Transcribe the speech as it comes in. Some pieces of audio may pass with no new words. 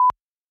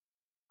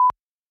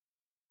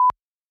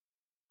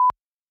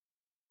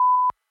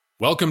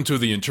Welcome to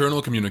the Internal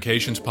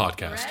Communications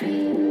Podcast.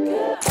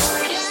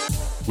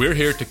 We're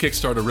here to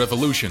kickstart a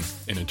revolution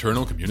in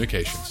internal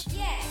communications.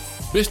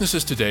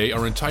 Businesses today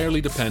are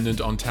entirely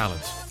dependent on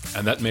talent,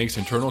 and that makes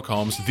internal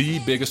comms the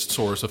biggest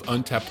source of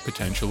untapped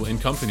potential in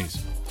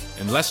companies.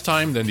 In less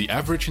time than the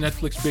average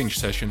Netflix binge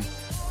session,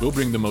 we'll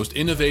bring the most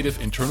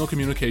innovative internal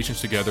communications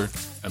together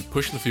and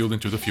push the field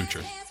into the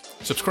future.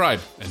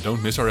 Subscribe and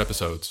don't miss our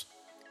episodes.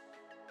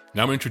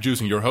 Now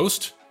introducing your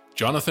host,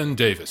 Jonathan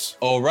Davis.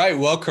 All right,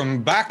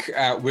 welcome back.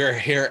 We're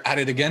here at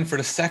it again for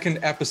the second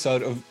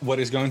episode of what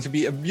is going to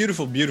be a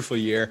beautiful, beautiful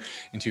year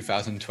in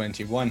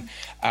 2021.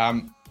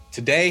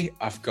 Today,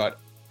 I've got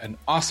an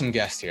awesome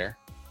guest here,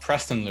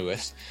 Preston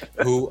Lewis,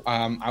 who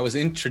I was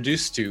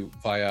introduced to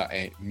via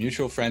a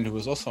mutual friend who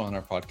was also on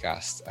our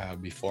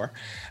podcast before.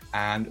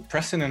 And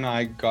Preston and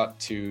I got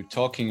to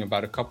talking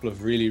about a couple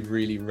of really,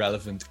 really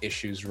relevant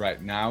issues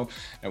right now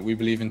that we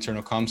believe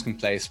internal comms can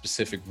play a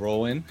specific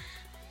role in,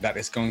 that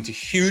is going to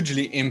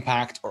hugely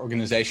impact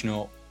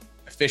organizational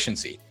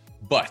efficiency.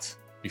 But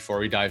before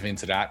we dive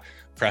into that,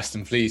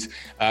 Preston, please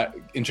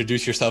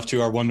introduce yourself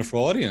to our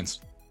wonderful audience.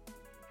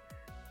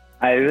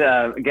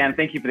 Again,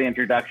 thank you for the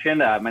introduction.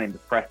 My name is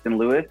Preston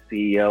Lewis,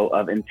 CEO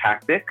of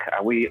Intactic.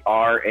 We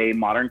are a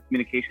modern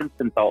communications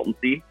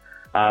consultancy.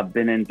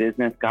 Been in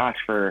business,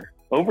 for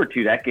over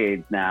 2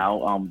 decades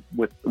now,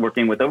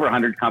 working with over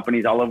 100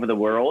 companies all over the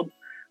world.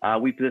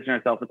 We position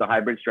ourselves as a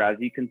hybrid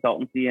strategy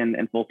consultancy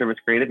and full service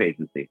creative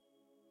agency.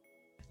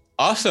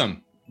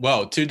 Awesome.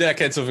 Well, 2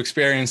 decades of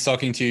experience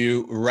talking to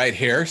you right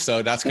here.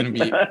 So that's going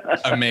to be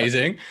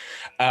amazing.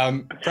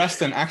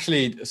 Preston,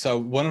 actually, so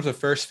one of the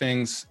first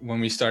things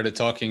when we started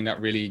talking that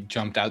really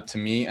jumped out to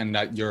me and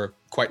that you're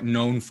quite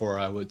known for,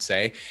 I would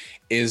say,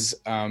 is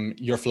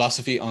your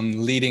philosophy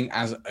on leading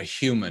as a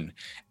human.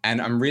 And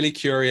I'm really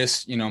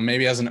curious,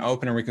 maybe as an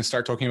opener, we can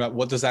start talking about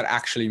what does that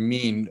actually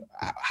mean?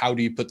 How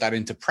do you put that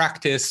into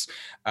practice?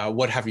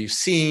 What have you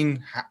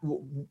seen?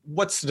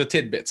 What's the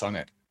tidbits on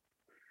it?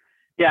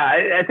 Yeah,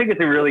 I think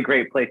it's a really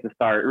great place to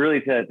start,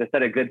 really to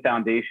set a good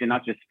foundation,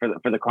 not just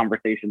for the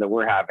conversation that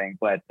we're having,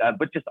 but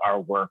just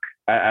our work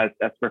as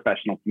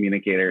professional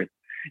communicators.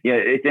 Yeah,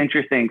 it's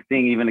interesting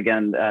seeing even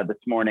again this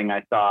morning,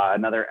 I saw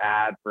another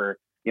ad for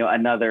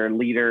another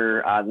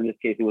leader. In this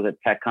case, it was a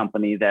tech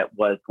company that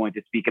was going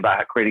to speak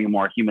about creating a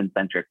more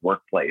human-centric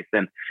workplace.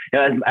 And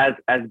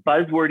as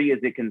buzzwordy as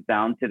it can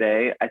sound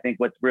today, I think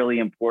what's really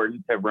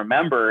important to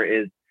remember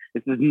is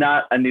this is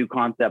not a new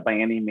concept by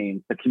any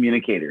means, the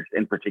communicators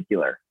in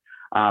particular.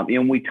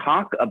 When we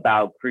talk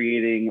about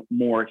creating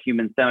more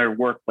human-centered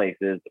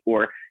workplaces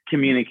or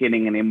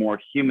communicating in a more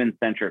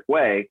human-centric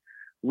way,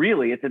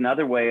 really it's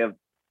another way of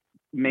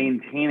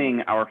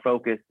maintaining our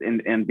focus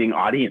and being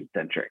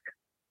audience-centric,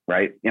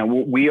 right?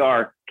 We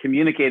are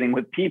communicating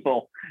with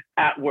people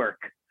at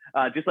work,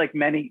 just like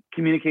many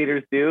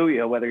communicators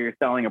do, whether you're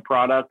selling a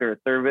product or a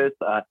service,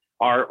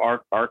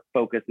 our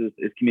focus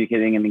is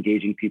communicating and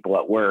engaging people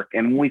at work.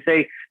 And when we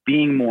say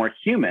being more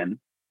human,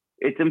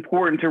 it's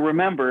important to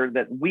remember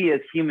that we as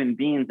human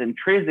beings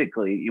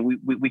intrinsically,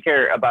 we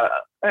care about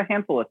a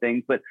handful of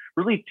things, but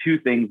really 2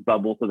 things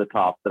bubble to the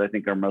top that I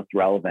think are most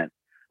relevant.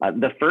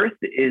 The first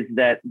is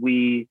that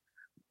we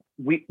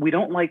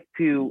don't like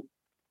to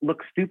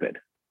look stupid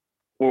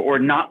or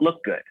not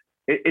look good.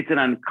 It's an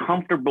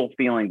uncomfortable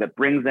feeling that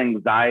brings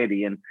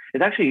anxiety, and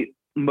it's actually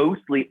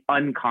mostly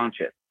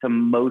unconscious to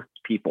most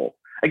people.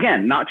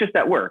 Again, not just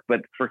at work,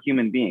 but for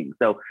human beings.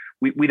 So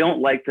we don't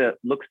like to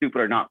look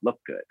stupid or not look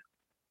good.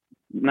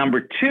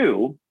 Number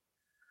 2,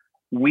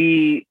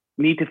 we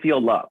need to feel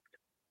loved.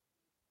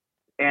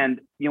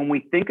 And when we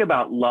think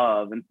about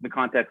love in the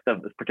context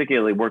of this,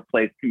 particularly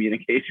workplace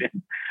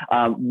communication,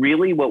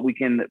 really what we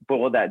can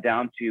boil that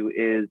down to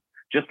is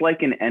just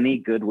like in any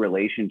good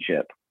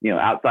relationship,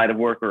 outside of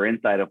work or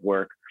inside of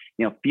work,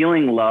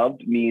 feeling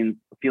loved means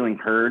feeling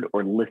heard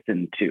or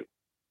listened to.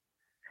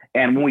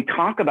 And when we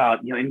talk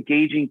about,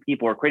 engaging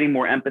people or creating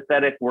more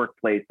empathetic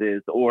workplaces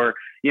or,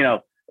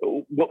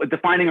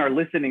 defining our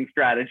listening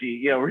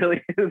strategy,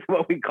 really is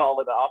what we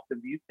call it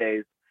often these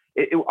days.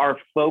 Our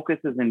focus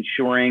is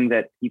ensuring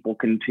that people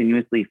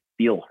continuously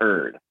feel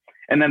heard.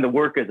 And then the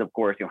work is, of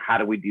course, how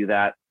do we do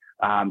that?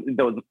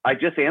 I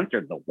just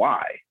answered the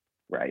why,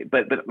 right?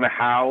 But the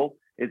how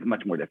is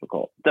much more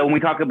difficult. So when we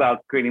talk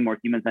about creating more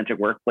human-centric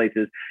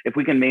workplaces, if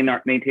we can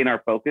maintain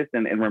our focus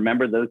and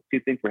remember those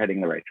 2 things, we're heading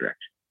in the right direction.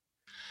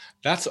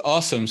 That's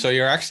awesome. So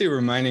you're actually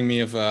reminding me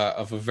of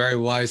a very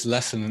wise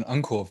lesson an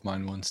uncle of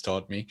mine once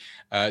taught me.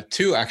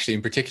 2 actually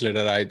in particular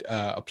that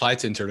I apply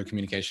to internal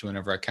communication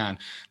whenever I can.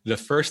 The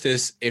first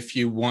is if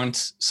you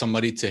want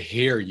somebody to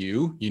hear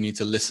you, you need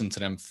to listen to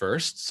them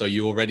first. So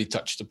you already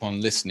touched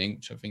upon listening,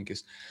 which I think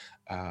is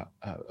a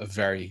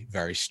very,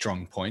 very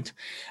strong point.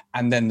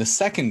 And then the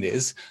second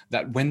is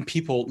that when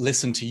people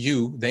listen to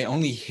you, they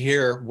only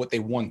hear what they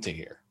want to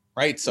hear.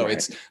 Right. So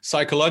It's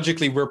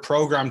psychologically, we're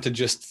programmed to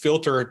just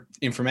filter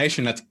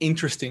information that's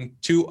interesting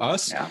to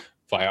us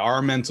via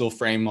our mental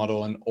frame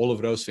model and all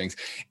of those things.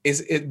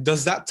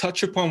 Does that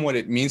touch upon what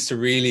it means to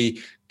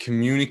really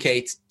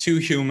communicate to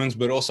humans,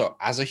 but also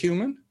as a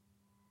human?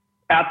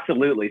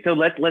 Absolutely. So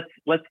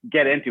let's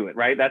get into it,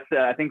 right? That's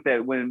I think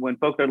that when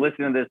folks are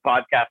listening to this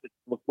podcast,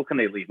 what can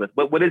they leave with?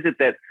 What is it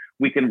that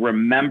we can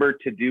remember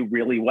to do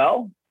really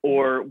well,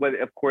 or what?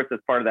 Of course, as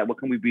part of that, what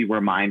can we be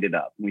reminded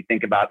of when we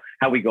think about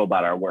how we go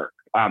about our work?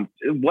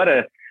 What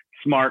a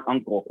smart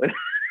uncle!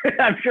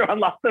 I'm sure on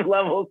lots of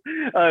levels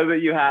that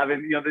you have,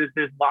 and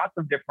there's lots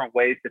of different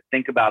ways to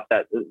think about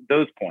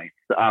those points.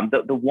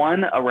 The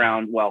one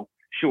around, well,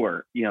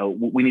 sure,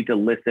 we need to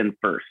listen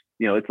first.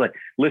 It's like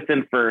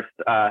listen first.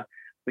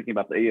 Thinking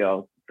about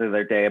the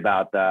other day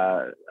about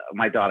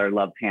my daughter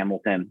loves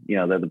Hamilton,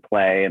 the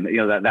play, and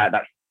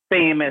that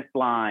famous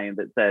line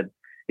that said,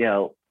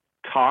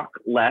 talk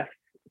less,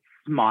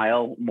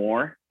 smile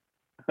more.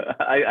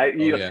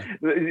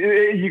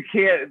 You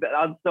can't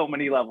on so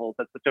many levels.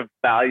 That's such a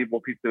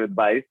valuable piece of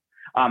advice.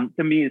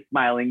 To me,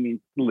 smiling means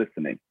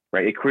listening,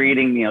 right?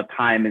 Creating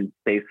time and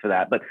space for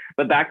that.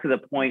 But back to the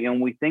point,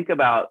 when we think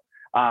about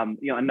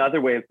another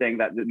way of saying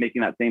that,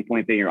 making that same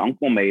point that your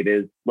uncle made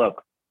is,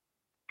 look,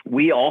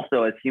 we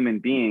also as human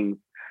beings,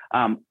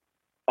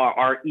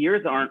 our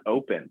ears aren't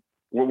open.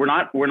 We're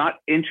not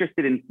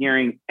interested in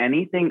hearing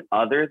anything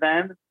other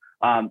than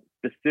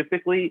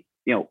specifically,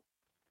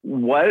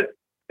 what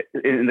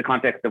in the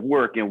context of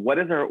work, what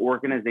is our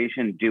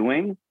organization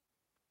doing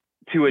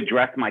to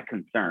address my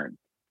concerns?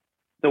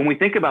 So when we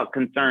think about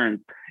concerns,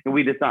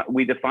 we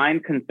define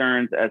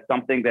concerns as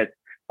something that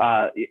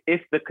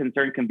if the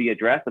concern can be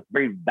addressed, it's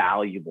very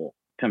valuable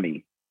to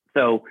me.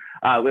 So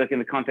like in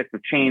the context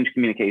of change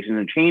communications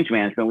and change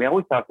management, we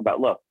always talk about,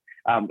 look,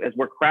 as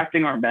we're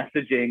crafting our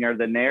messaging or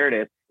the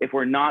narrative, if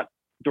we're not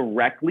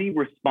directly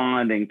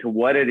responding to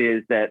what it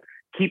is that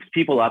keeps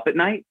people up at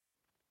night,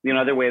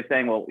 another way of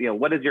saying, well,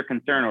 what is your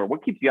concern or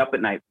what keeps you up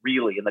at night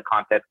really in the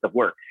context of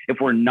work? If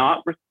we're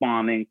not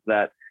responding to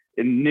that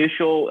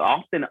initial,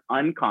 often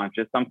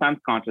unconscious, sometimes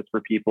conscious for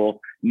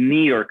people,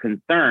 need or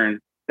concern,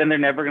 then they're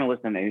never going to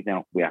listen to anything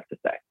else we have to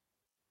say.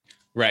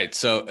 Right.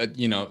 So,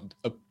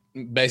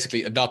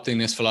 basically adopting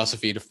this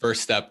philosophy, the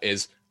first step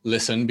is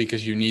listen,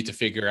 because you need to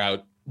figure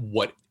out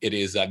what it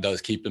is that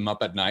does keep them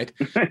up at night.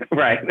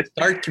 Right.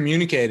 Start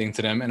communicating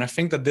to them. And I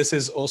think that this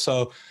is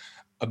also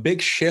a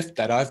big shift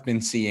that I've been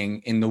seeing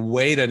in the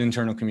way that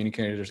internal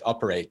communicators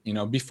operate.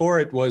 Before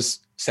it was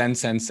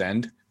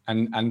send,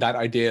 and that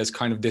idea is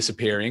kind of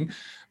disappearing.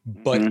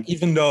 But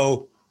even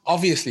though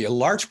obviously a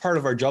large part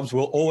of our jobs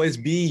will always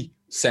be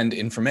send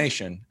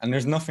information, and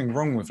there's nothing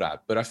wrong with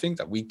that, but I think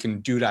that we can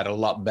do that a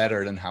lot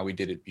better than how we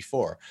did it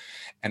before.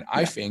 And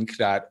I think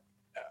that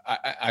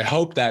I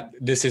hope that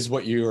this is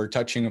what you are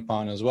touching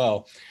upon as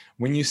well.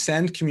 When you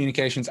send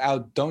communications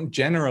out, don't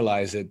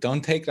generalize it.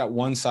 Don't take that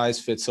one size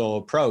fits all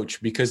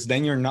approach, because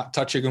then you're not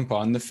touching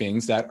upon the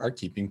things that are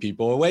keeping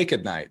people awake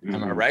at night.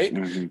 Am I right?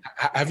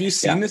 Have you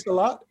seen this a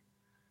lot?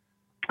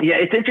 Yeah,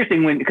 it's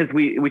interesting because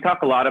we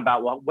talk a lot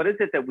about, well, what is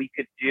it that we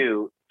could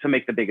do to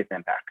make the biggest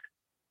impact?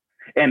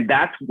 And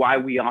that's why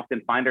we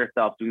often find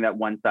ourselves doing that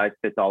one size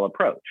fits all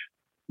approach.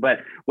 But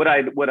what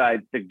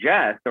I'd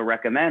suggest or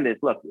recommend is,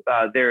 look,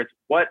 there's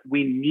what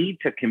we need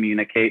to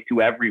communicate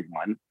to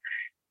everyone.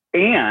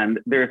 And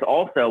there's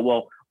also,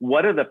 well,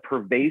 what are the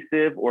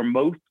pervasive or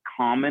most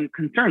common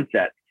concern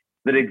sets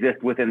that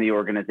exist within the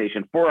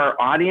organization for our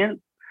audience?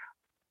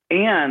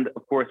 And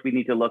of course, we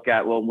need to look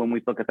at, well, when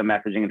we look at the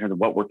messaging in terms of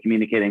what we're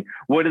communicating,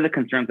 what are the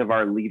concerns of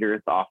our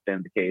leaders,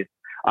 often the case,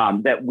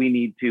 that we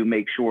need to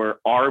make sure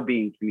are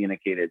being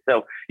communicated.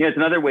 So, it's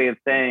another way of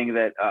saying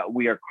that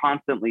we are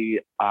constantly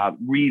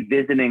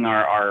revisiting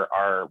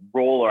our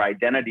role or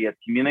identity as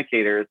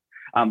communicators.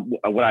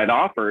 What I'd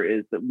offer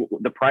is that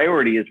the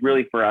priority is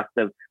really for us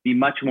to be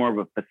much more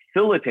of a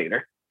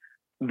facilitator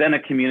than a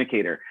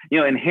communicator.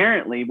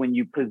 Inherently, when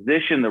you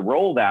position the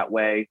role that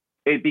way,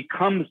 it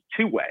becomes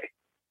two-way.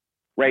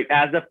 Right,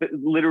 as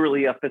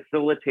literally a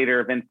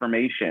facilitator of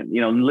information,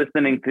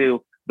 listening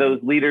to those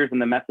leaders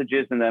and the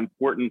messages and the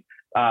important,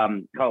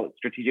 call it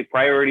strategic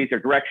priorities or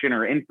direction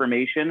or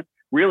information,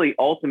 really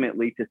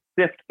ultimately to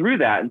sift through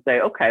that and say,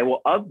 okay,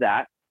 well, of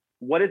that,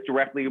 what is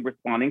directly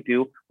responding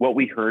to what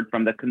we heard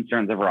from the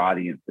concerns of our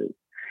audiences?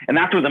 And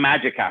that's where the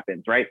magic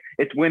happens, right?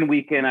 It's when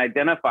we can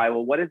identify,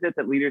 well, what is it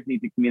that leaders need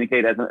to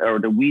communicate or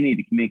do we need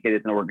to communicate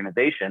as an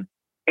organization?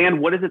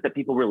 And what is it that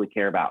people really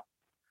care about?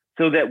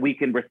 So that we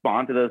can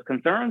respond to those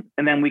concerns,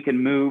 and then we can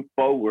move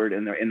forward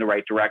in the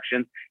right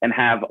direction and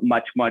have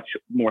much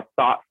more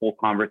thoughtful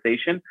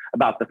conversation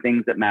about the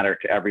things that matter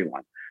to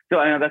everyone. So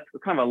I know that's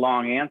kind of a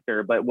long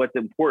answer, but what's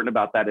important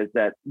about that is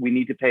that we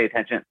need to pay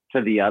attention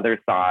to the other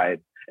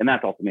side, and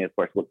that's ultimately, of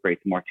course, what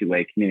creates more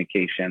two-way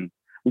communication,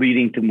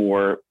 leading to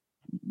more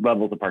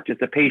levels of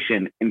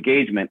participation,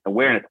 engagement,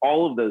 awareness,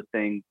 all of those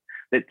things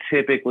that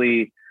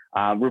typically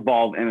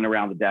revolve in and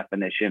around the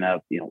definition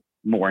of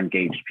more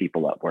engaged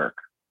people at work.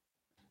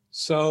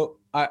 So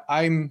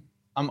I'm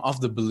of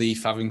the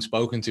belief, having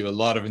spoken to a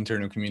lot of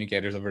internal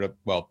communicators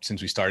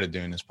since we started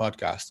doing this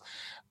podcast,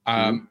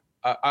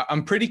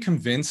 I'm pretty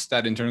convinced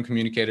that internal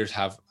communicators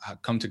have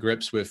come to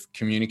grips with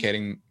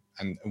communicating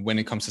and when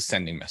it comes to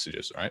sending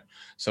messages, right?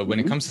 So when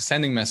it comes to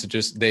sending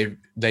messages, they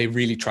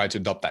really try to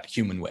adopt that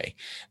human way.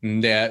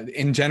 And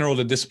in general,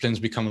 the disciplines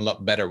become a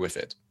lot better with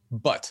it.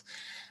 But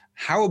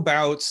how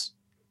about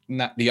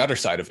the other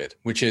side of it,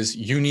 which is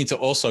you need to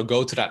also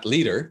go to that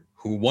leader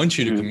who wants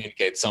you to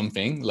communicate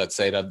something. Let's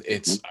say that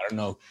it's, I don't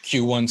know,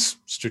 Q1's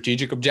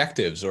strategic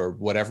objectives or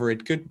whatever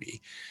it could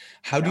be.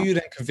 How do you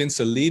then convince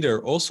a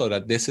leader also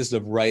that this is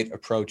the right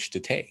approach to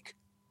take?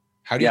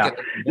 How do you get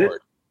them on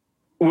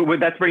board?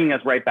 That's bringing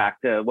us right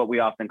back to what we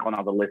often call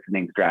now the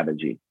listening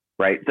strategy,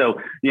 right?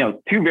 So,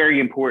 two very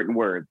important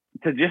words.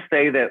 To just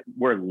say that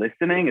we're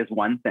listening is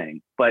one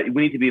thing, but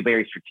we need to be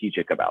very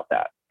strategic about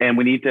that. And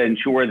we need to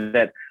ensure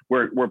that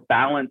we're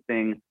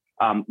balancing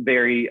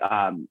very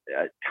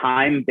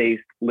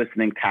time-based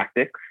listening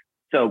tactics.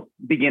 So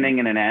beginning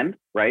and an end,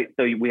 right?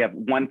 So we have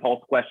one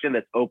pulse question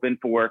that's open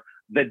for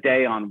the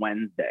day on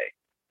Wednesday.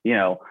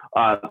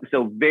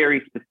 So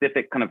very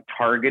specific kind of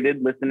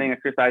targeted listening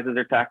exercises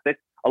or tactics,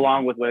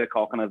 along with what I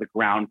call kind of the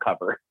ground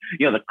cover,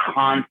 the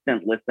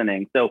constant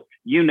listening. So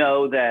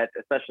that,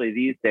 especially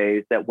these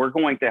days, that we're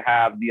going to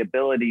have the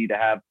ability to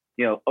have,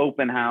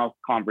 open house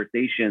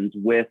conversations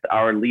with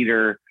our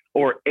leader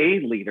or a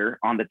leader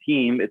on the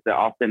team. It's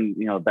often,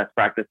 best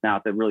practice now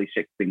to really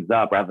shake things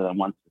up rather than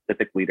one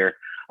specific leader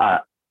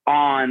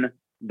on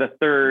the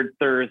third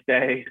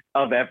Thursday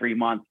of every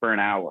month for an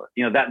hour.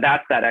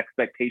 That's that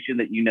expectation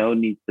that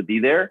needs to be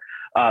there.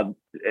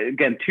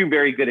 Again, two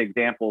very good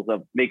examples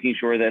of making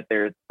sure that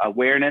there's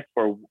awareness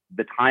for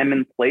the time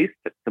and place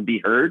to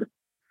be heard.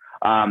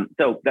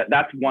 So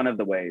that's one of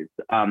the ways.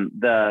 I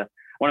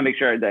want to make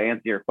sure that I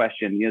answer your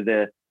question.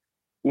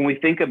 When we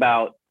think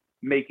about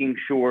making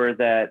sure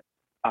that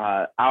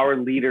our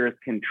leaders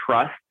can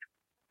trust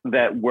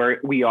that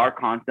we are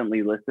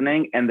constantly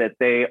listening and that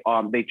they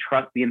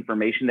trust the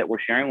information that we're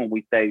sharing when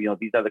we say,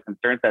 these are the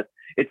concern sets.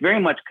 It's very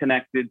much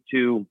connected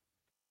to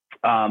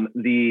one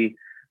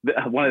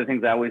of the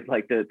things I always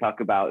like to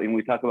talk about, and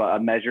we talk about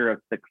a measure of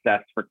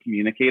success for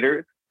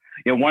communicators.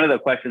 One of the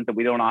questions that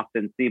we don't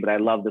often see, but I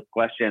love this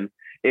question,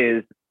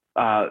 is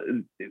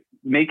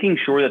making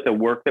sure that the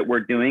work that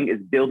we're doing is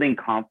building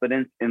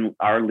confidence in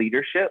our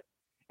leadership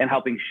and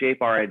helping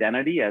shape our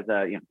identity as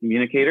a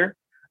communicator.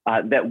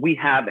 That we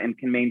have and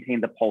can maintain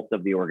the pulse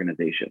of the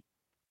organization.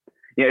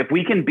 If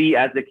we can be,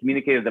 as the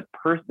communicator, the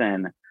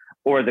person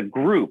or the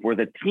group or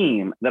the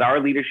team that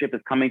our leadership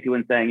is coming to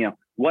and saying,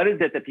 what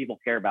is it that people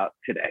care about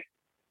today?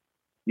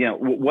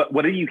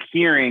 What are you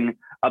hearing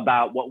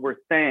about what we're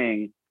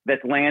saying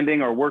that's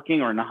landing or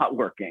working or not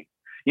working?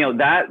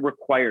 That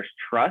requires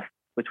trust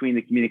between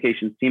the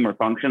communications team or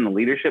function, the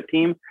leadership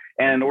team.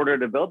 And in order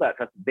to build that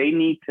trust, they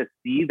need to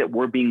see that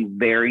we're being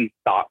very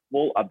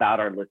thoughtful about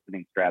our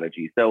listening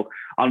strategy. So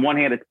on one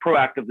hand, it's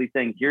proactively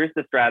saying, here's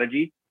the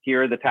strategy,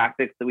 here are the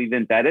tactics that we've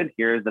embedded,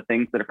 here's the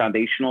things that are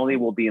foundationally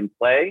will be in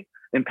play,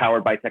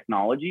 empowered by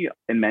technology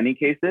in many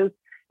cases.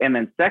 And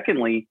then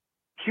secondly,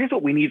 here's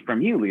what we need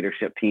from you,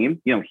 leadership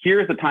team.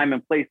 Here's the time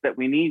and place that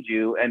we need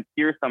you, and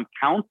here's some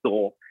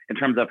counsel in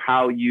terms of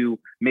how you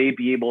may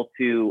be able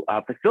to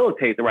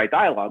facilitate the right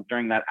dialogue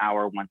during that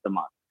hour once a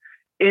month.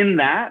 In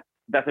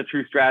that's a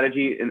true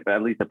strategy,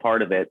 at least a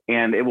part of it,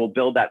 and it will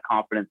build that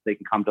confidence. They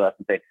can come to us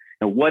and say,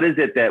 what is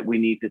it that we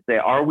need to say?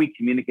 Are we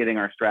communicating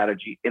our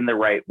strategy in the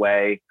right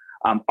way?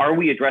 Are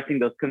we addressing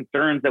those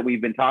concerns that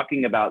we've been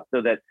talking about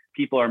so that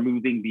people are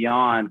moving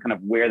beyond kind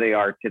of where they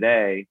are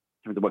today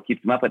in terms of what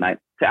keeps them up at night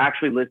to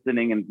actually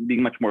listening and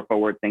being much more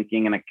forward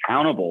thinking and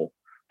accountable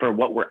for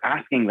what we're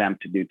asking them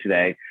to do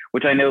today,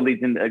 which I know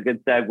leads into a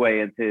good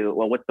segue into,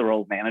 well, what's the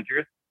role of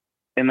managers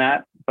in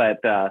that? But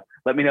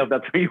let me know if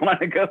that's where you want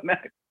to go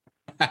next.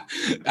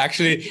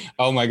 Actually,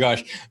 oh my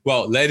gosh.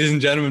 Well, ladies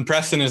and gentlemen,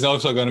 Preston is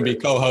also going to be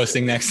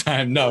co-hosting next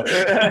time. No,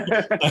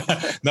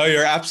 no,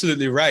 you're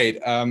absolutely right.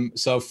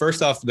 So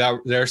first off,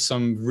 there's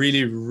some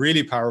really,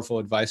 really powerful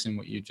advice in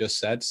what you just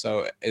said.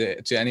 So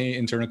to any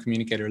internal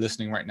communicator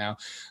listening right now,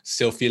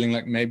 still feeling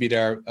like maybe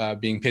they're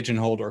being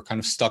pigeonholed or kind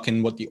of stuck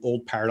in what the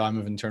old paradigm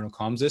of internal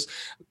comms is,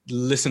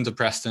 listen to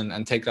Preston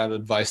and take that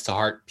advice to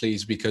heart,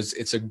 please, because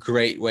it's a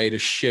great way to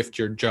shift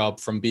your job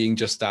from being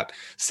just that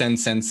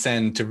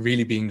send to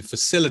really being the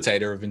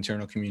facilitator of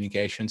internal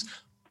communications,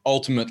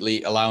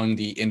 ultimately allowing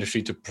the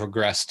industry to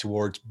progress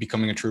towards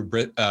becoming a true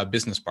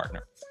business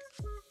partner.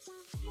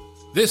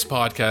 This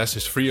podcast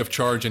is free of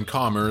charge in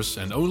commerce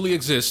and only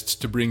exists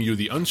to bring you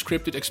the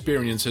unscripted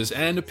experiences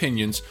and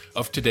opinions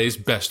of today's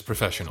best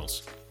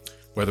professionals.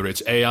 Whether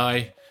it's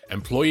AI,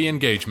 employee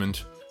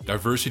engagement,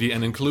 diversity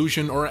and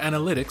inclusion, or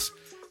analytics,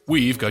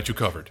 we've got you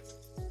covered.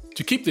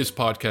 To keep this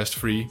podcast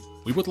free,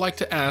 we would like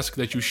to ask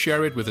that you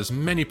share it with as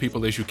many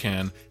people as you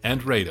can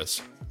and rate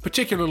us,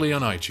 particularly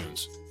on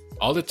iTunes.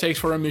 All it takes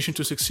for our mission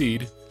to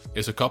succeed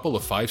is a couple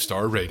of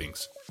 5-star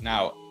ratings.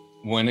 Now,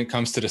 when it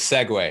comes to the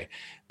segue,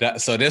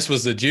 so this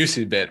was the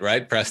juicy bit,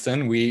 right,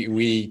 Preston?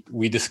 We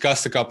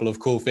discussed a couple of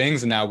cool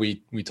things, and now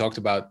we talked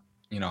about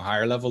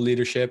higher level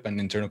leadership and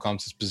internal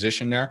comms'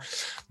 position there.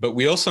 But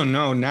we also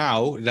know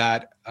now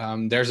that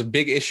there's a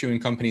big issue in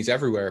companies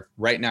everywhere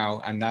right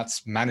now, and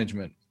that's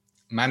management.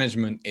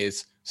 Management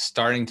is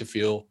starting to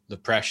feel the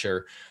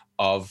pressure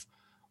of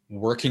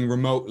working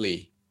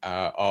remotely,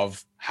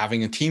 of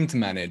having a team to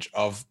manage,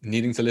 of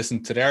needing to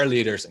listen to their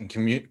leaders and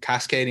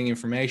cascading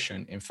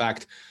information. In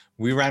fact,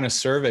 we ran a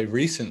survey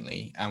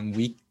recently,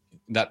 and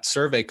that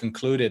survey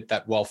concluded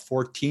that while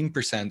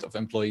 14% of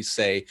employees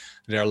say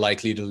they're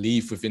likely to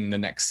leave within the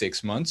next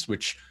 6 months,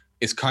 which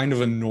is kind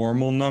of a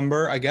normal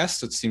number, I guess,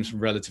 that seems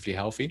relatively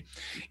healthy,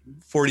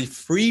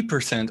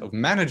 43% of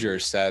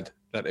managers said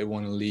that they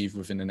want to leave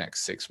within the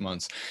next 6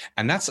 months.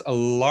 And that's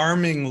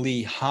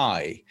alarmingly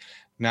high.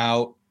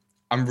 Now,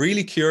 I'm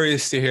really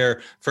curious to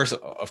hear, first,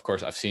 of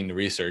course, I've seen the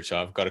research, so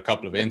I've got a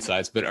couple of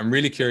insights, but I'm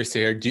really curious to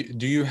hear,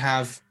 do you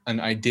have an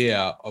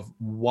idea of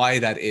why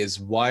that is?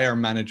 Why are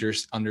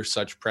managers under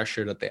such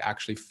pressure that they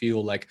actually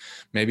feel like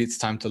maybe it's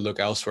time to look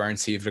elsewhere and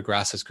see if the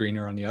grass is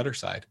greener on the other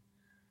side?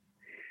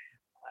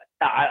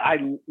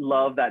 I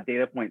love that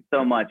data point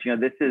so much.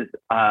 This is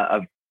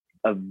a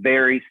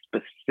very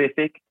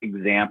specific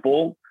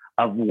example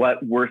of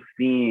what we're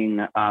seeing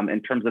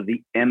in terms of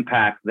the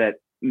impact that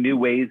new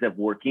ways of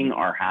working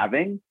are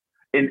having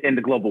in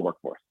the global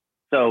workforce.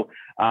 So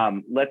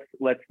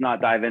let's not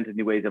dive into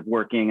new ways of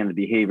working and the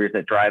behaviors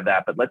that drive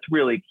that, but let's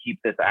really keep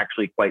this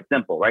actually quite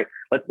simple, right?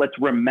 Let's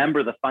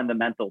remember the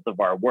fundamentals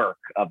of our work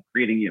of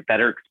creating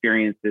better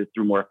experiences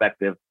through more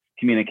effective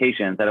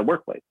communications at a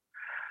workplace.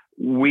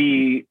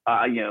 We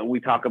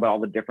talk about all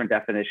the different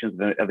definitions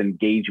of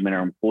engagement or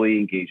employee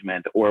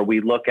engagement, or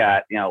we look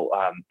at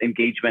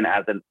engagement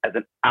as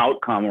an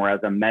outcome or as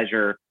a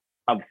measure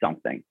of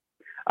something.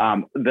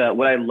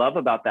 What I love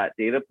about that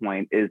data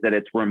point is that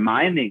it's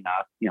reminding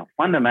us,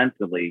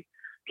 fundamentally,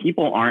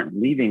 people aren't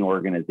leaving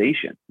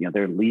organizations.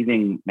 They're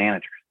leaving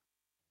managers.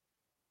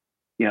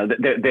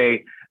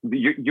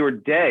 Your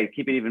day,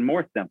 keep it even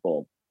more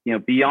simple.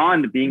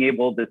 Beyond being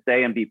able to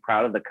say and be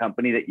proud of the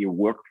company that you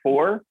work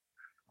for,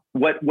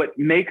 what's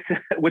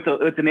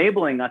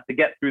enabling us to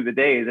get through the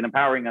days and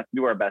empowering us to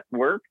do our best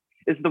work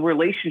is the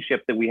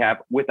relationship that we have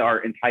with our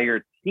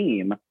entire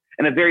team,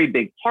 and a very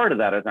big part of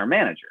that is our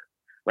manager.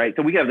 Right.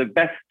 So we have the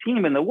best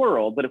team in the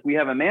world, but if we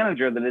have a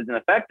manager that isn't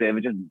effective,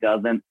 it just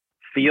doesn't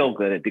feel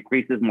good. It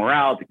decreases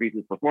morale,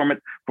 decreases performance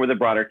for the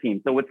broader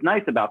team. So what's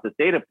nice about this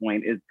data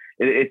point is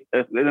it's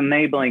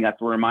enabling us,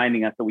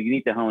 reminding us that we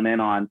need to hone in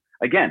on,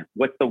 again,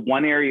 what's the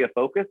one area of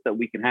focus that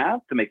we can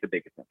have to make the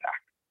biggest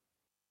impact.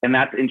 And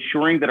that's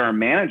ensuring that our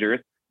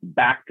managers,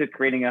 back to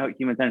creating a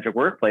human-centric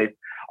workplace,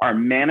 our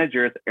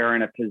managers are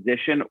in a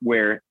position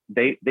where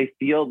they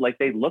feel like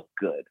they look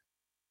good.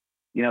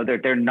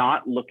 They're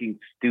not looking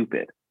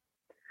stupid.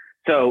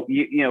 So,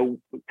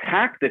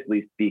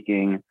 tactically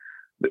speaking,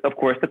 of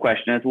course, the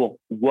question is, well,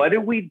 what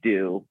do we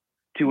do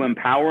to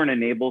empower and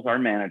enable our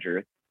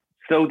managers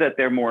so that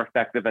they're more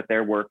effective at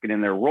their work and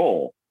in their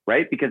role,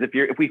 right? Because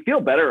if we feel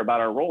better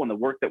about our role and the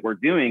work that we're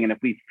doing, and if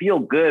we feel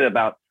good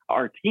about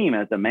our team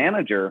as a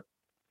manager,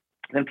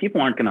 then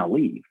people aren't going to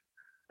leave,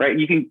 right?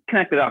 You can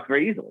connect the dots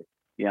very easily.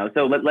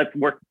 So let's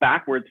work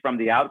backwards from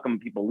the outcome of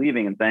people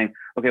leaving and saying,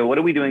 okay, what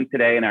are we doing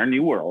today in our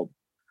new world?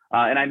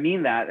 And I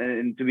mean that,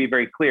 and to be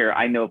very clear,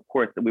 I know, of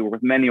course, that we work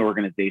with many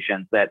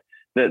organizations that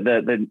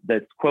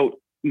the quote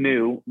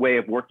new way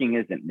of working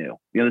isn't new.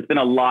 There's been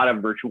a lot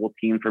of virtual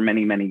teams for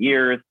many, many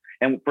years,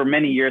 and for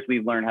many years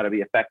we've learned how to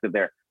be effective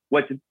there.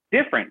 What's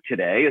different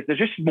today is there's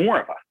just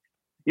more of us.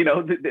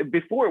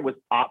 Before it was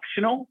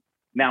optional,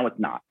 now it's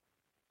not.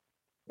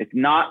 It's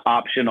not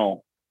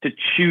optional to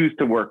choose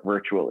to work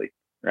virtually,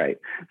 right?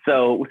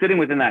 So sitting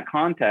within that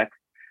context,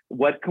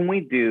 what can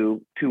we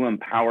do to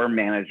empower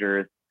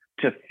managers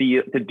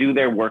to do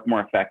their work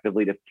more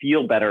effectively, to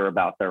feel better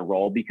about their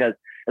role? Because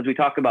as we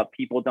talk about,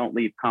 people don't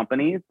leave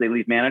companies, they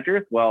leave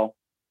managers. Well,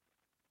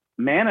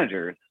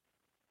 managers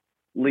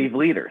leave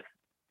leaders.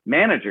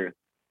 Managers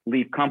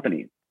leave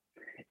companies.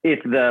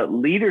 If the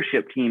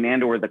leadership team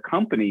and or the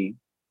company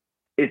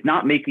is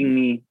not making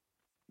me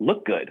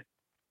look good,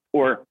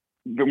 or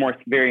more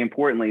very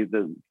importantly,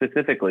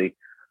 specifically,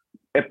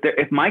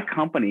 if my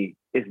company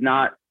is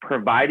not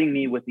providing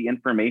me with the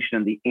information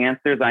and the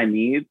answers I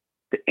need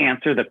to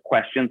answer the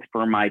questions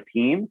for my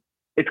team,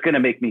 it's going to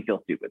make me feel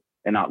stupid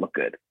and not look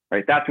good,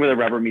 right? That's where the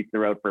rubber meets the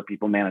road for a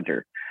people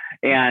manager.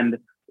 And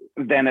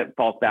then it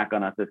falls back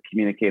on us as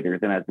communicators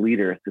and as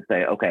leaders to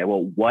say, okay,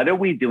 well, what are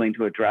we doing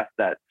to address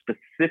that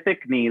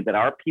specific need that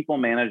our people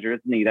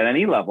managers need at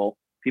any level,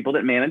 people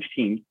that manage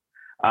teams,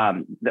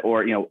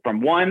 or,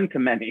 from one to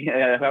many,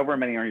 however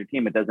many are on your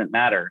team, it doesn't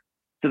matter,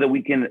 so that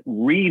we can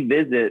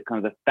revisit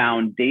kind of the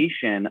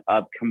foundation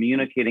of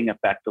communicating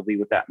effectively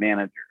with that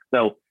manager.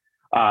 So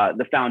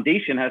the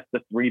foundation has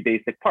the three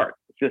basic parts: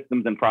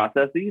 systems and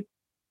processes.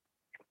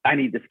 I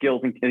need the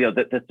skills and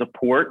to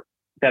support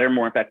better,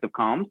 more effective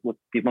comms with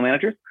people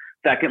managers.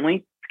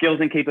 Secondly, skills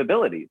and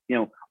capabilities.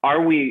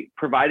 Are we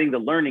providing the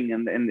learning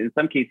and in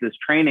some cases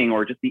training,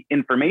 or just the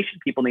information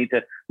people need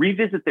to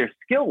revisit their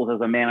skills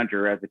as a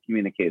manager, as a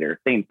communicator?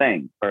 Same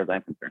thing, as far as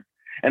I'm concerned.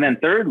 And then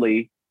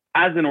thirdly,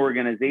 as an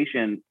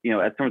organization,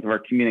 as terms of our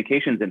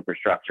communications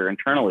infrastructure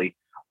internally,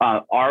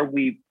 are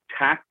we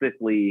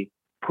tactically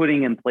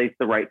putting in place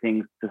the right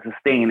things to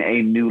sustain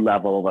a new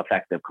level of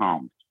effective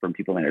comms from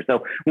people managers.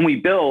 So when we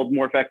build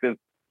more effective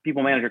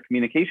people manager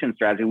communication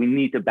strategy, we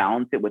need to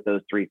balance it with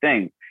those three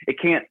things. It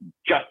can't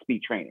just be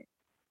training.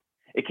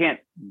 It can't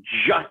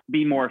just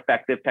be more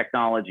effective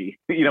technology,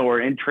 or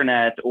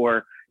intranet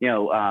or,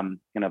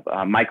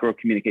 micro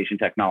communication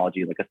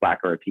technology like a Slack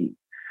or a Teams.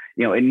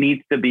 It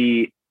needs to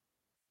be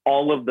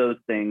all of those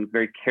things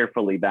very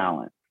carefully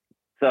balanced.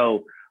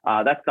 So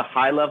that's the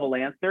high level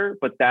answer,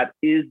 but that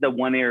is the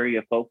one area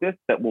of focus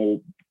that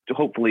will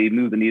hopefully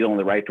move the needle in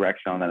the right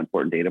direction on that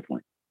important data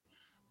point.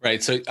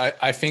 Right. So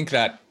I think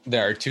that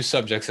there are two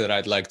subjects that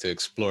I'd like to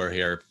explore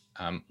here.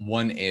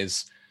 One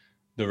is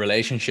the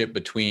relationship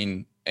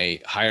between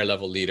a higher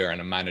level leader and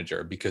a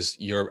manager, because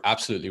you're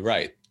absolutely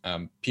right.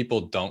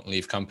 People don't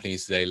leave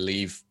companies, they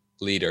leave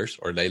leaders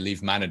or they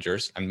leave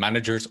managers, and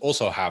managers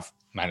also have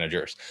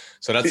managers.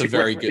 So that's a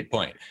very good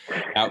point.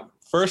 Now,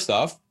 first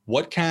off,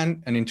 what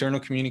can an internal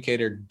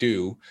communicator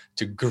do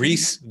to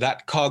grease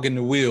that cog in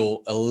the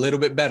wheel a little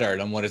bit better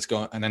than what it's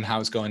going and then how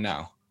it's going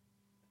now?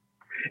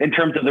 In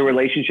terms of the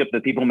relationship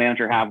that people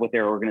manager have with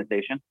their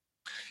organization?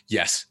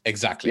 Yes,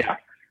 exactly. Yeah.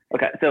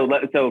 Okay.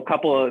 So a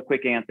couple of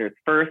quick answers.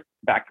 First,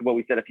 back to what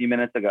we said a few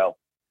minutes ago.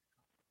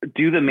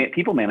 Do the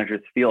people managers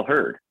feel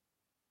heard?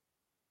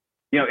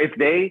 If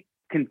they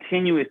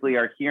continuously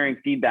are hearing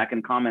feedback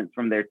and comments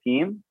from their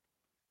team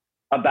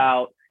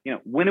about,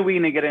 when are we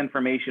going to get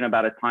information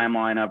about a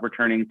timeline of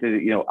returning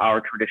to,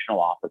 our traditional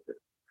offices?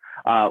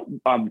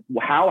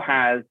 How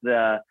has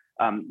the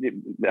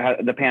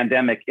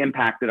pandemic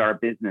impacted our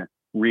business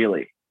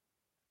really?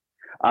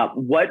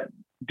 What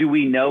do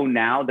we know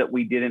now that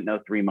we didn't know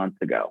 3 months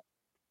ago?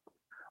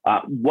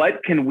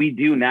 What can we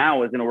do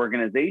now as an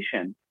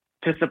organization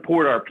to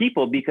support our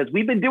people? Because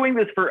we've been doing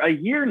this for a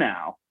year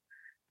now,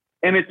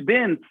 and it's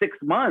been 6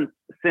 months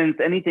since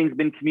anything's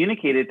been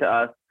communicated to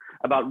us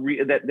about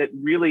that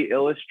really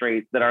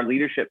illustrates that our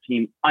leadership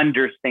team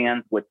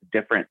understands what's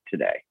different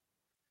today.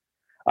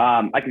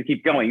 I can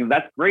keep going.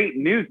 That's great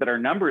news that our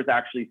numbers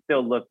actually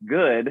still look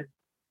good.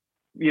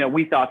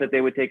 We thought that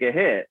they would take a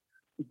hit,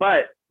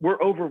 but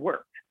we're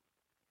overworked.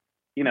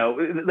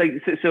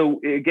 So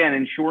again,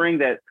 ensuring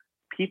that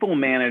people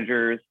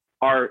managers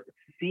are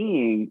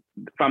seeing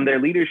from their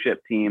leadership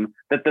team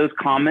that those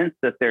comments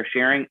that they're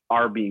sharing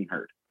are being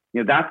heard.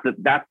 That's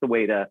the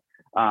way to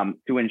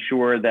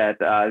ensure that,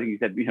 you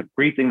said,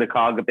 greasing the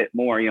cog a bit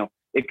more.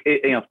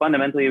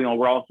 Fundamentally,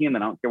 we're all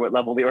human. I don't care what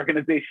level of the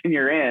organization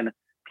you're in.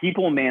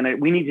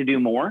 We need to do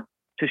more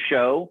to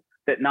show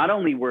that not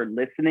only we're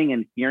listening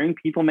and hearing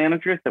people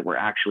managers, that we're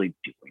actually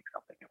doing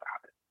something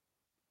about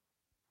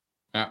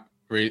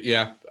it.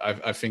 Yeah,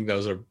 I think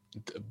those are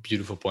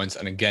beautiful points.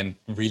 And again,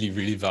 really,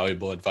 really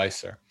valuable advice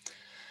there.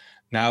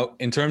 Now,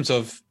 in terms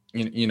of,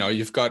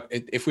 you've got,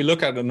 if we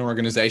look at an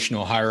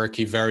organizational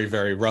hierarchy very,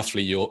 very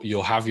roughly,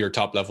 you'll have your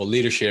top level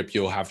leadership,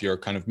 you'll have your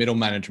kind of middle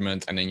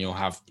management, and then you'll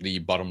have the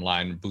bottom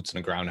line, boots on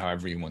the ground,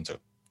 however you want to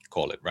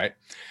call it, right?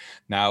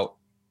 Now,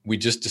 we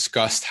just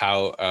discussed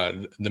how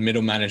the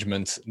middle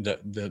management,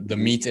 the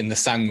meat in the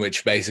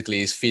sandwich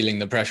basically is feeling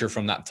the pressure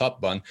from that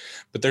top bun,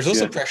 but there's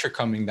also pressure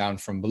coming down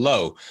from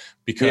below,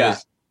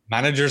 because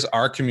managers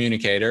are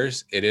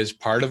communicators. It is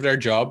part of their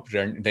job.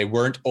 They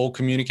weren't all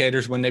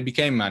communicators when they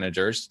became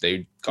managers.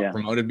 They got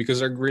promoted because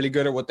they're really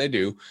good at what they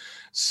do.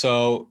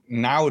 So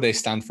now they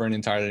stand for an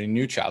entirely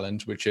new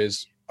challenge, which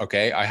is,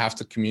 okay, I have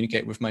to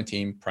communicate with my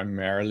team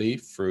primarily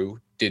through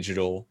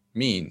digital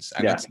means.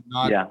 And that's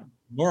not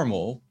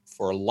normal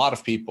for a lot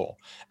of people.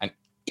 And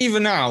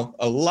even now,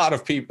 a lot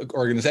of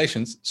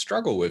organizations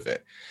struggle with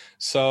it.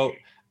 So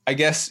I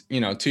guess,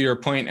 to your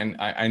point, and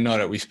I know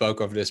that we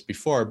spoke of this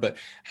before, but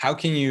how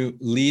can you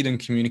lead and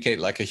communicate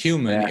like a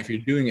human if you're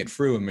doing it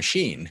through a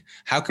machine?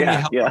 How can we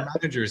help our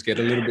managers get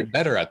a little bit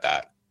better at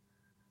that?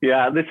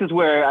 Yeah, this is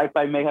where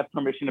I may have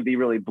permission to be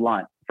really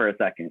blunt for a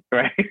second,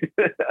 right?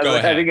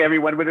 I think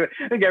everybody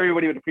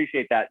would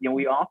appreciate that.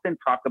 We often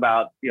talk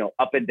about,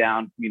 up and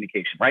down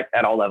communication, right,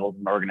 at all levels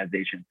in the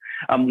organization.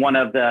 One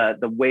of the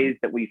ways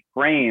that we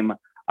frame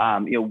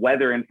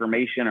whether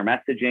information or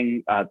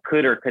messaging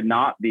could or could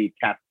not be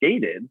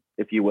cascaded,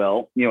 if you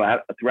will,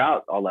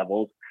 throughout all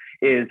levels,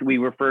 is we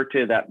refer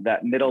to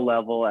that middle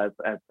level as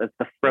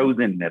the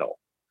frozen middle,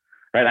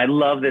 right? I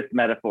love this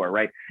metaphor,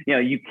 right?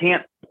 You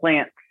can't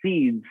plant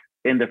seeds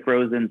in the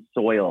frozen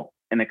soil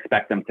and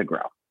expect them to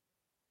grow.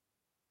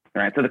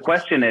 All right. So the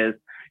question is,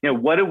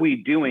 what are we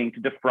doing to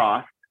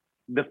defrost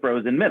the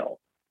frozen middle?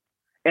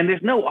 And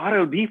there's no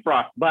auto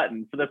defrost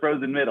button for the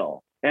frozen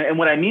middle. And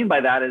what I mean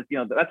by that is,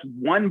 that's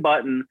one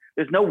button.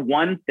 There's no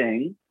one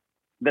thing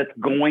that's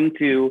going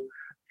to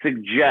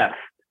suggest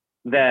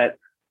that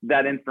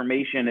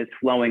information is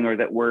flowing or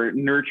that we're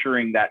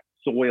nurturing that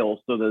soil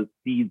so those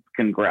seeds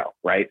can grow,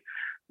 right?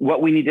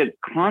 What we need to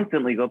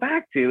constantly go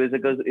back to is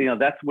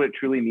that's what it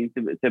truly means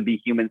to be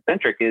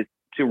human-centric, is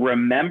to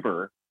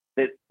remember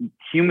that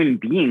human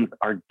beings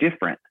are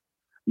different.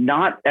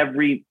 Not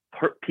every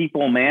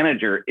people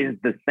manager is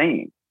the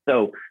same.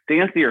 So to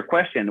answer your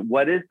question,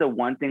 what is the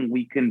one thing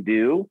we can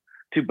do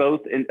to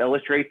both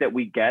illustrate that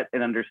we get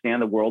and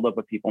understand the world of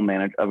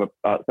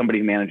somebody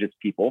who manages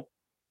people,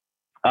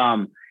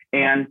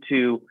 and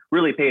to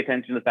really pay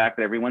attention to the fact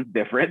that everyone's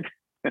different.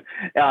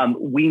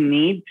 We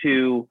need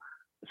to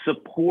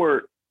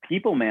support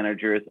people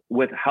managers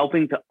with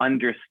helping to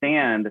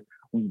understand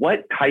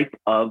what type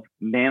of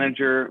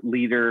manager,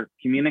 leader,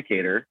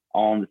 communicator,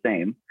 all in the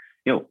same,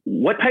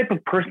 what type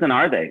of person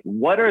are they?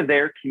 What are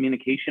their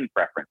communication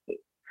preferences?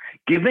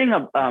 Giving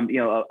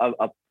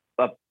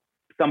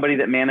somebody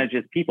that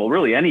manages people,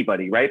 really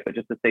anybody, right? But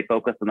just to stay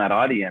focused on that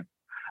audience,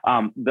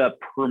 the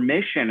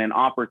permission and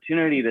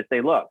opportunity to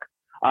say, look,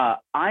 I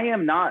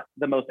am not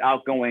the most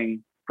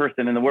outgoing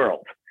person in the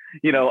world.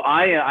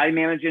 I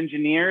manage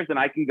engineers, and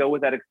I can go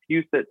with that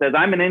excuse that says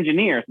I'm an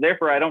engineer, so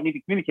therefore I don't need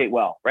to communicate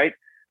well, right?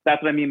 That's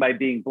what I mean by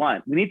being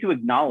blunt. We need to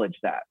acknowledge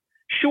that.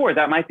 Sure,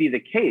 that might be the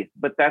case,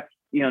 but that's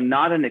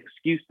not an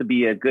excuse to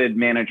be a good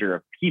manager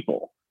of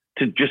people,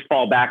 to just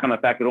fall back on the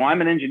fact that, I'm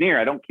an engineer,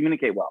 I don't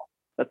communicate well.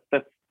 That's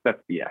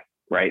BS,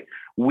 right?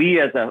 We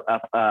as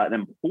an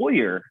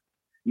employer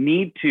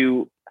need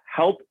to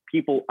help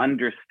people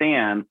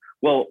understand,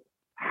 well,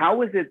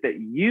 how is it that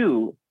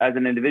you as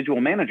an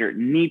individual manager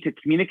need to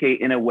communicate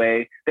in a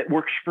way that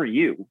works for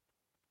you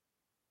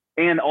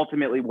and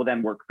ultimately will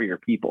then work for your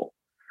people?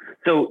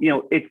 So,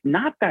 it's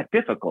not that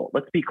difficult.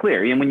 Let's be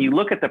clear. And when you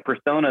look at the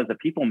personas of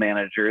people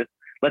managers,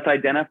 let's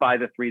identify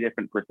the 3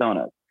 different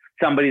personas.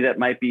 Somebody that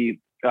might be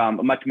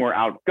much more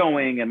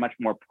outgoing and much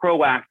more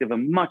proactive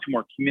and much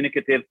more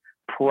communicative,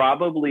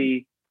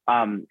 probably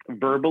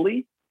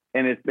verbally,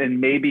 and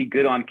maybe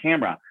good on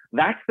camera.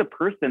 That's the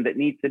person that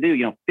needs to do,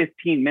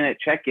 15-minute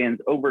check-ins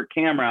over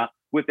camera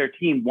with their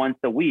team once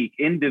a week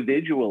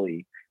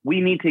individually.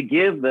 We need to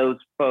give those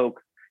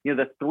folks,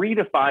 the 3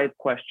 to 5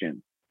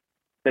 questions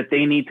that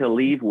they need to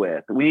leave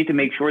with. We need to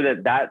make sure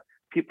that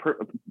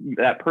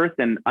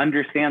person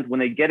understands when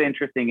they get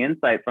interesting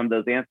insight from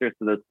those answers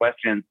to those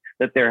questions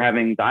that they're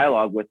having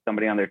dialogue with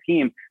somebody on their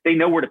team, they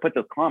know where to put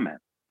those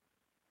comments.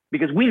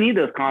 Because we need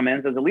those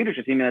comments as a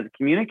leadership team and as a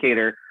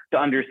communicator to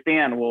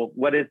understand, well,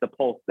 what is the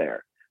pulse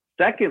there?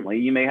 Secondly,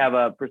 you may have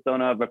a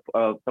persona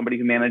of somebody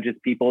who manages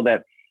people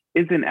that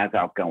isn't as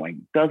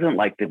outgoing, doesn't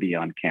like to be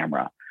on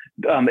camera,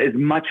 is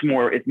much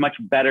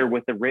better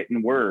with the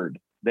written word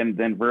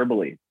than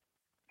verbally.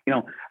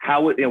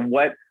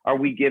 What are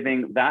we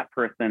giving that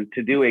person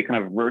to do a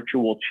kind of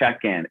virtual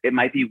check-in? It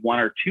might be 1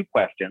 or 2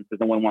 questions, because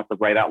no one wants to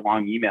write out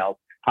long emails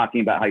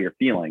talking about how you're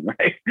feeling,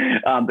 right?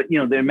 But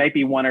there might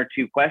be 1 or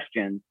 2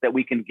 questions that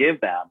we can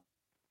give them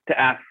to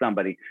ask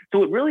somebody.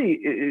 So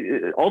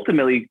it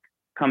ultimately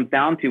comes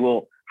down to,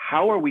 well,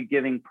 how are we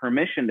giving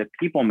permission to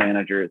people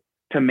managers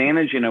to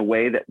manage in a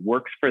way that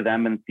works for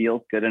them and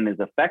feels good and is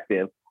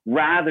effective,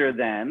 rather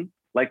than,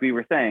 like we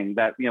were saying,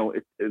 that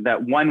it's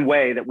that one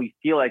way that we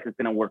feel like it's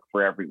going to work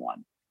for everyone.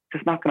 It's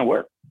just not going to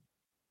work.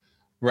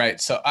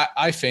 Right. So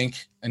I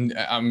think, and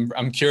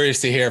I'm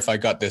curious to hear if I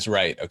got this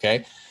right.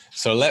 Okay.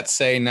 So let's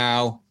say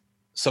now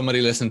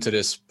somebody listened to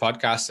this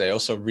podcast. They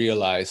also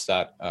realize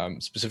that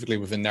specifically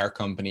within their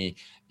company,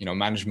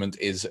 management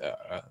is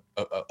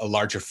a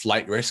larger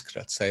flight risk,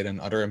 let's say, than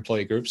other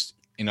employee groups.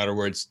 In other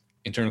words,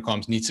 internal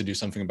comms needs to do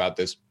something about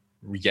this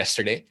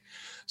yesterday.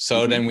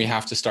 So then we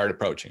have to start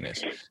approaching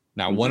this.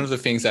 Now, one of the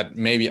things that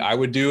maybe I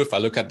would do, if I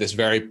look at this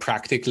very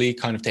practically,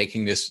 kind of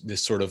taking this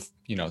sort of,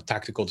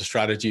 tactical to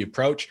strategy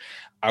approach,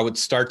 I would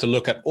start to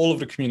look at all of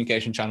the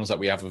communication channels that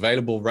we have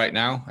available right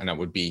now. And that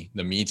would be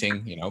the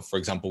meeting. For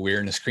example, we're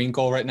in a screen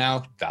call right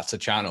now. That's a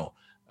channel.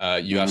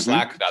 You have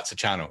Slack, that's a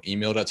channel.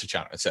 Email, that's a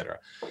channel, etc.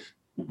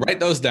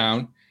 Write those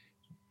down,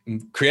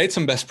 create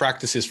some best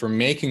practices for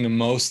making the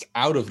most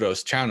out of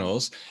those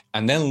channels,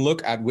 and then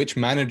look at which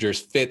managers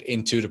fit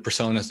into the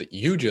personas that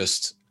you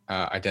just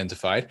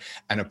identified,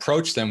 and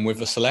approach them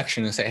with a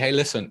selection and say, hey,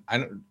 listen,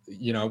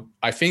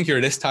 I think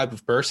you're this type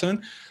of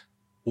person.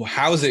 Well,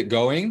 how's it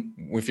going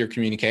with your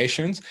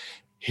communications?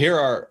 Here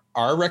are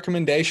our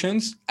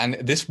recommendations, and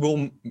this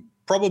will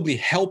probably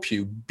help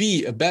you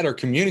be a better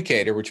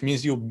communicator, which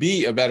means you'll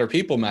be a better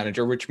people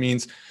manager, which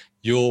means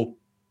you'll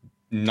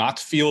not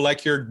feel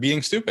like you're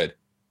being stupid.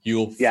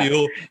 You'll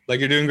feel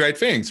like you're doing great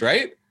things,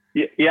 right?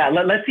 Yeah.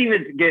 Let's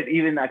even get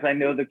because I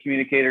know the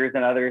communicators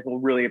and others will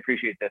really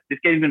appreciate this.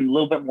 Just get even a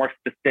little bit more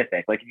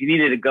specific. Like if you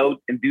needed to go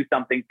and do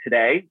something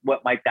today,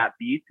 what might that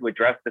be to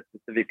address the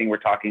specific thing we're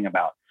talking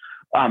about?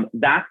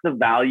 That's the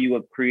value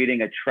of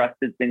creating a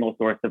trusted single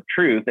source of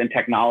truth, and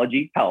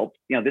technology helps.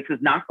 This is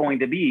not going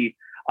to be,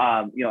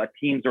 a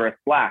Teams or a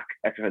Slack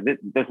exercise. This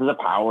is the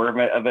power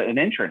of an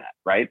intranet,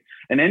 right?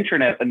 An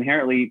intranet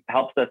inherently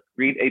helps us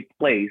create a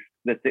place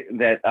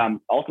that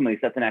ultimately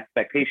sets an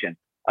expectation,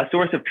 a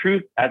source of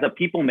truth as a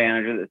people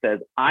manager that says,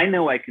 I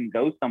know I can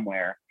go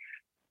somewhere.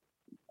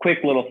 Quick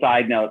little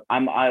side note.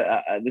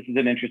 This is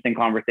an interesting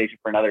conversation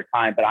for another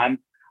time, but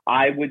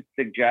I would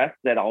suggest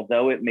that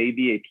although it may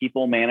be a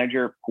people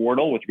manager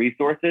portal with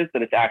resources,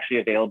 that it's actually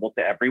available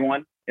to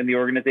everyone in the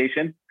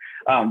organization.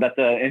 That's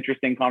an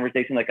interesting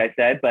conversation, like I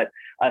said, but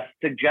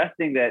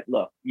suggesting that,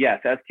 look, yes,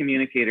 as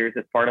communicators,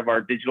 as part of our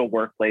digital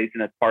workplace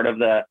and as part of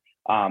the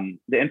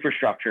the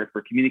infrastructure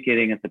for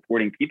communicating and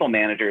supporting people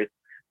managers,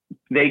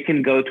 they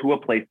can go to a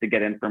place to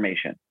get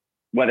information,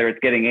 whether it's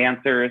getting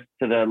answers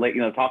to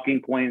the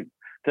talking points,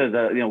 to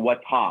the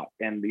what's hot,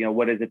 and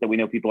what is it that we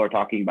know people are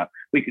talking about.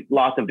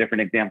 Lots of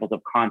different examples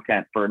of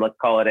content for, let's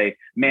call it a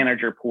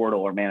manager portal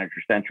or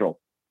manager central.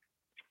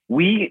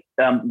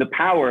 The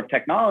power of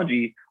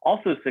technology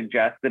also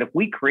suggests that if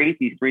we create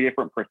these three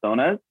different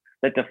personas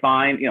that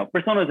define,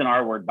 personas in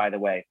our word, by the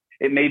way,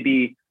 it may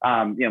be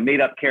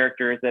made up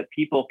characters that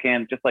people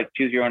can, just like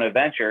choose your own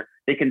adventure,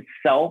 they can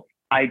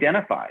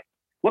self-identify.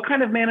 What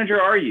kind of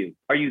manager are you?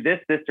 Are you this,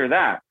 or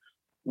that?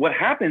 What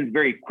happens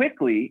very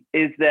quickly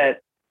is that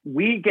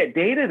we get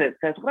data that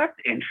says, well, that's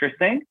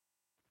interesting.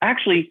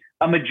 Actually,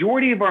 a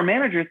majority of our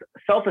managers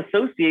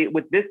self-associate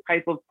with this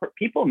type of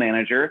people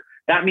manager.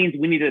 That means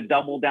we need to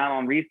double down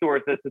on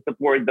resources to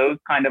support those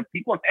kind of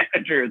people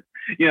managers.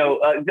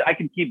 I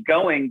can keep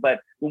going, but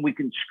when we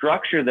can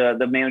structure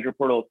the manager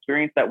portal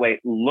experience that way,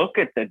 look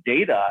at the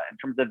data in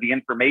terms of the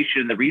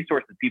information, the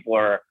resources people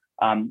are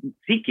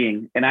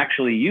seeking and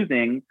actually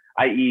using,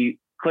 i.e.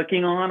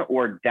 clicking on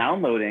or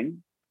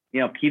downloading,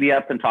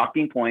 PDFs and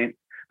talking points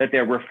that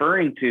they're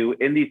referring to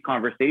in these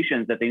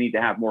conversations that they need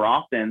to have more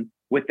often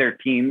with their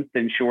teams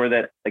to ensure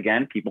that,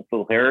 again, people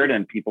feel heard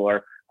and people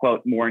are,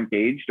 quote, more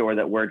engaged, or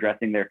that we're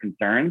addressing their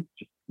concerns.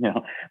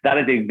 That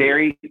is a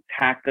very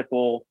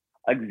tactical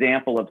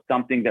example of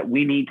something that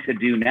we need to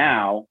do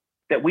now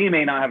that we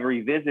may not have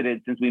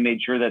revisited since we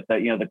made sure that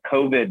the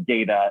COVID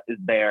data is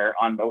there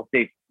on the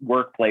safe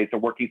workplace or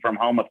working from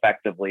home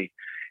effectively.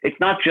 It's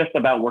not just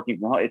about working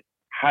from home. It's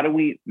how do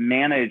we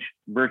manage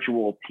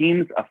virtual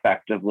teams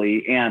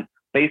effectively? And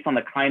based on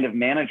the kind of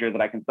manager that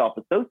I can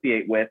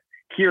self-associate with,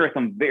 here are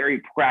some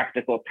very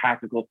practical,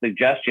 tactical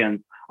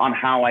suggestions on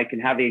how I can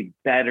have a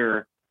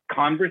better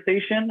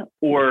conversation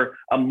or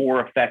a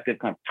more effective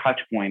kind of touch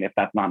point if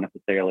that's not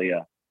necessarily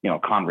a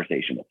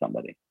conversation with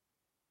somebody.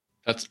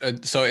 That's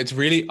so it's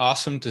really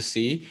awesome to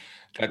see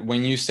that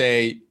when you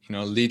say,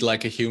 lead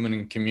like a human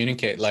and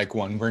communicate like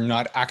one, we're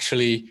not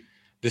actually,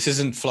 this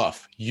isn't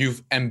fluff.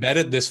 You've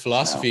embedded this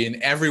philosophy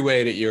in every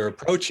way that you're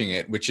approaching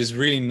it, which is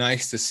really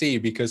nice to see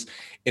because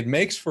it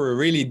makes for a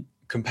really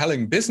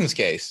compelling business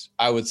case,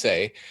 I would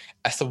say,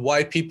 as to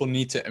why people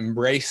need to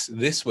embrace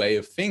this way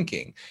of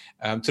thinking,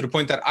 to the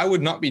point that I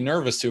would not be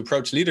nervous to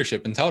approach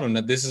leadership and tell them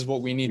that this is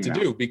what we need to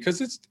do,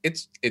 because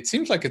it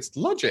seems like it's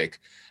logic.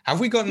 Have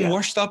we gotten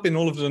washed up in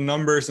all of the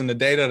numbers and the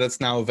data that's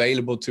now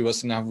available to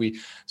us, and have we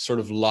sort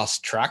of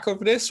lost track of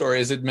this? Or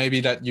is it maybe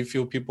that you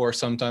feel people are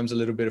sometimes a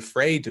little bit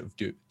afraid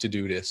to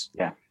do this?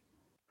 Yeah.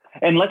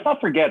 And let's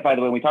not forget, by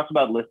the way, when we talked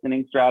about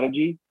listening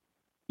strategy,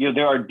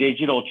 there are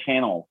digital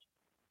channels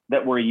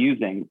that we're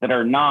using that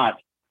are not,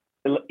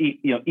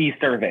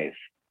 e-surveys.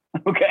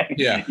 Okay.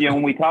 Yeah.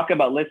 When we talk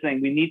about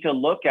listening, we need to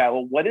look at,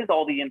 well, what is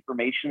all the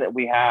information that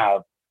we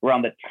have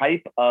around the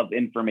type of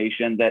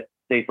information that,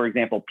 say, for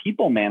example,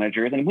 people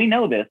managers, and we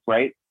know this,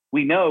 right?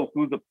 We know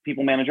who's a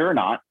people manager or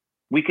not.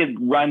 We could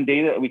run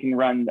data, we can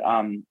run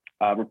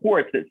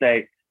reports that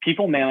say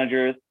people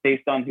managers,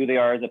 based on who they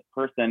are as a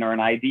person or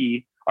an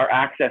ID, are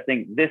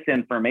accessing this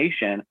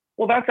information.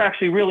 Well, that's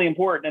actually really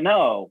important to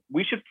know.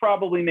 We should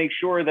probably make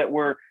sure that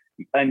we're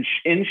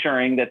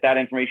ensuring that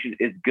information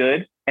is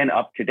good and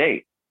up to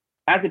date.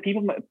 As a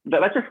people,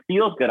 that just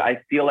feels good.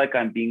 I feel like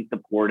I'm being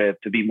supportive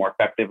to be more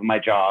effective in my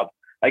job.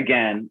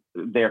 Again,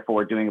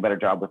 therefore doing a better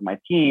job with my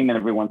team, and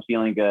everyone's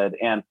feeling good.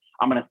 And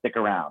I'm going to stick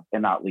around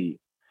and not leave.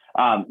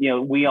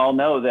 We all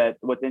know that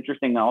what's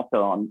interesting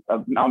also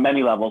on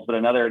many levels, but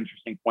another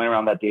interesting point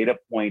around that data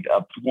point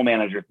of people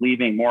managers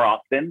leaving more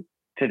often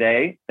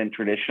today than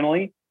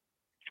traditionally.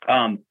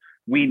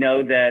 We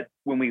know that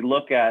when we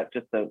look at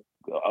just the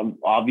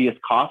obvious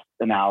cost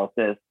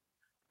analysis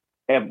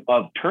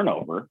of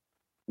turnover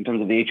in terms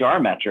of the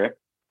HR metric,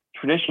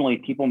 traditionally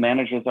people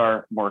managers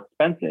are more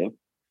expensive,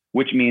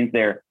 which means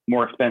they're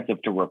more expensive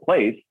to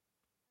replace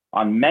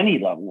on many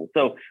levels.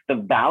 So the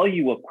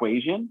value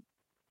equation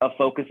of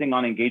focusing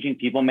on engaging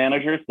people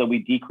managers so we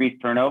decrease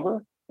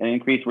turnover and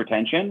increase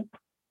retention.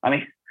 I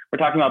mean, we're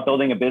talking about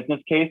building a business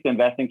case to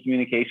invest in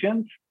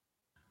communications.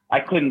 I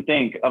couldn't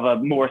think of a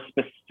more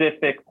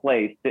specific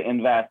place to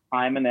invest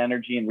time and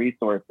energy and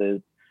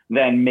resources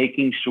than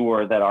making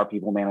sure that our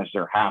people managers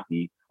are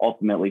happy,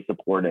 ultimately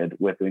supported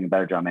with doing a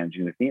better job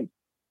managing their teams.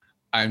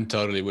 I'm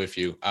totally with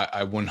you.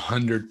 I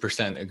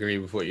 100% agree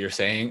with what you're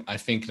saying. I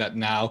think that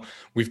now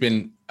we've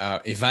been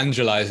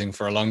evangelizing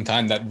for a long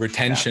time that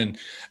retention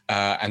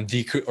and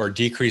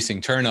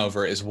decreasing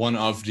turnover is one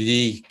of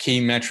the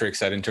key metrics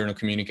that internal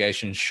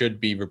communication should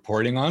be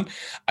reporting on.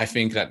 I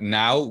think that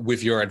now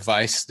with your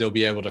advice, they'll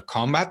be able to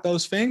combat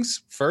those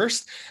things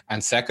first.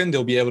 And second,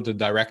 they'll be able to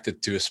direct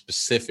it to a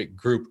specific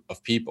group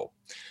of people.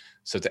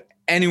 So to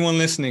anyone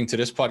listening to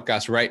this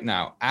podcast right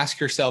now, ask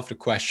yourself the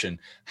question,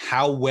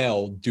 how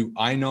well do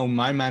I know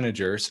my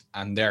managers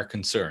and their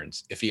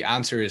concerns? If the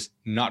answer is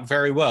not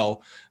very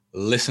well,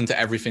 listen to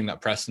everything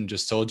that Preston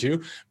just told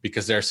you,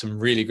 because there's some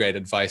really great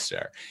advice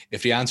there.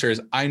 If the answer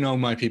is I know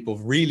my people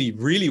really,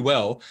 really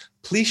well,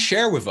 please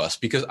share with us,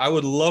 because I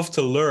would love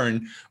to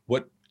learn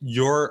what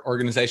your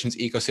organization's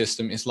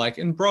ecosystem is like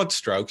in broad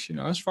strokes,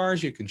 as far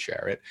as you can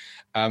share it.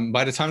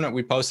 By the time that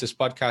we post this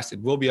podcast,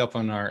 it will be up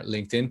on our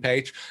LinkedIn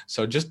page.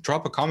 So just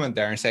drop a comment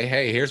there and say,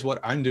 hey, here's what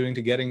I'm doing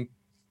to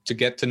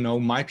get to know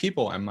my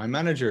people and my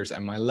managers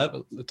and my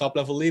top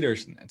level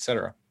leaders,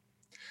 etc.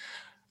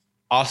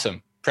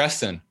 Awesome.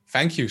 Preston,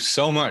 thank you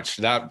so much.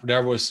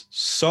 There was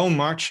so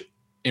much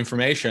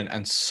information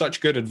and such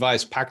good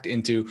advice packed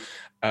into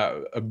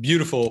a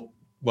beautiful,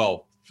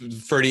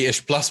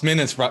 30-ish plus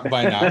minutes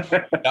by now.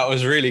 That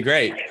was really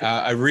great.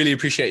 I really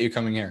appreciate you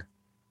coming here.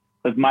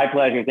 It's my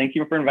pleasure. Thank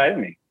you for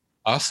inviting me.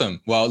 Awesome.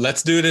 Well,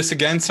 let's do this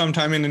again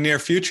sometime in the near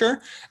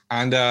future.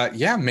 And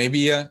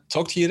maybe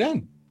talk to you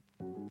then.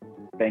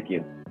 Thank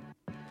you.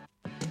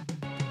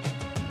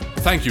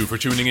 Thank you for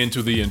tuning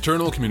into the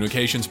Internal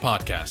Communications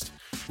Podcast.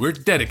 We're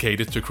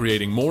dedicated to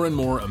creating more and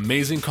more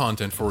amazing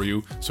content for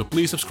you, so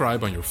please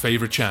subscribe on your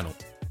favorite channel.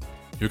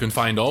 You can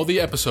find all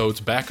the episodes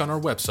back on our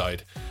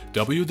website,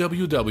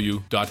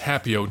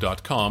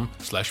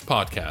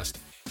 www.happio.com/podcast,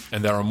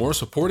 and there are more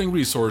supporting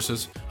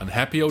resources on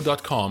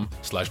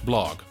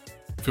happio.com/blog.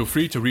 Feel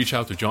free to reach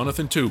out to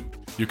Jonathan too.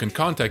 You can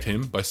contact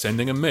him by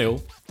sending a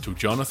mail to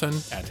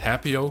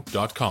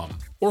jonathan@happio.com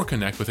or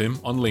connect with him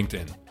on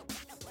LinkedIn.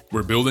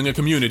 We're building a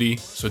community,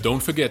 so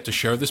don't forget to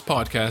share this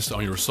podcast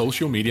on your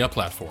social media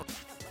platform.